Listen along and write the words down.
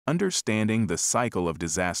Understanding the cycle of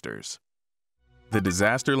disasters. The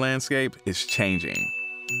disaster landscape is changing.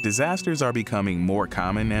 Disasters are becoming more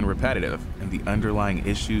common and repetitive, and the underlying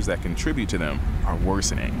issues that contribute to them are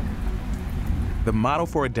worsening. The Model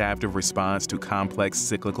for Adaptive Response to Complex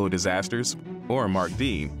Cyclical Disasters, or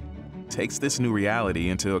MARC-D, takes this new reality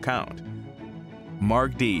into account.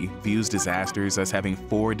 MARC-D views disasters as having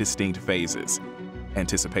four distinct phases: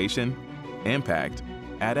 anticipation, impact,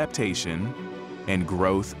 adaptation, and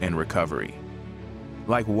growth and recovery.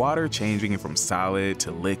 Like water changing from solid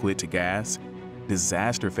to liquid to gas,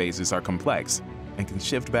 disaster phases are complex and can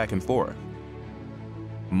shift back and forth.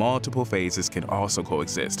 Multiple phases can also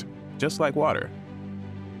coexist, just like water.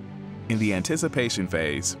 In the anticipation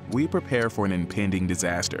phase, we prepare for an impending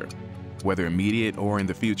disaster, whether immediate or in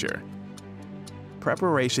the future.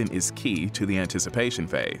 Preparation is key to the anticipation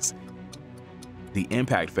phase. The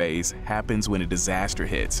impact phase happens when a disaster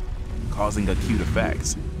hits, causing acute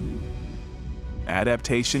effects.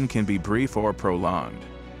 Adaptation can be brief or prolonged,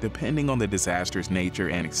 depending on the disaster's nature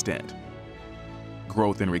and extent.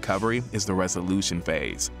 Growth and recovery is the resolution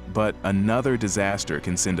phase, but another disaster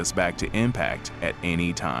can send us back to impact at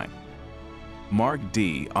any time.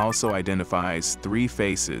 MARC-D also identifies three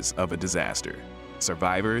phases of a disaster: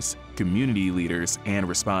 survivors, community leaders, and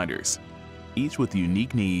responders, each with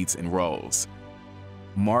unique needs and roles.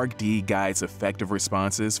 MARC-D guides effective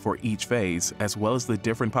responses for each phase as well as the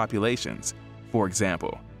different populations. For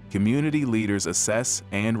example, community leaders assess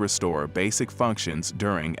and restore basic functions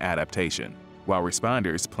during adaptation, while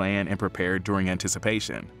responders plan and prepare during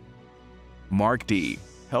anticipation. MARC-D,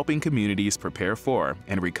 helping communities prepare for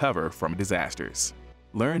and recover from disasters.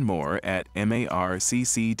 Learn more at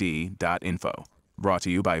marccd.info. Brought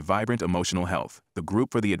to you by Vibrant Emotional Health, the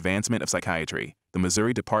Group for the Advancement of Psychiatry, the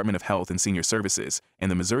Missouri Department of Health and Senior Services,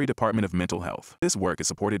 and the Missouri Department of Mental Health. This work is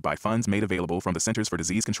supported by funds made available from the Centers for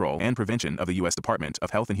Disease Control and Prevention of the U.S. Department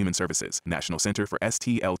of Health and Human Services, National Center for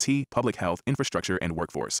STLT, Public Health, Infrastructure, and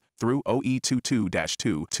Workforce, through OE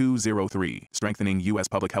 22-2203, Strengthening U.S.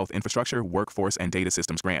 Public Health Infrastructure, Workforce, and Data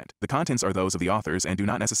Systems Grant. The contents are those of the authors and do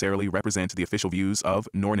not necessarily represent the official views of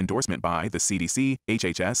nor an endorsement by the CDC,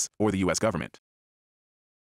 HHS, or the U.S. government.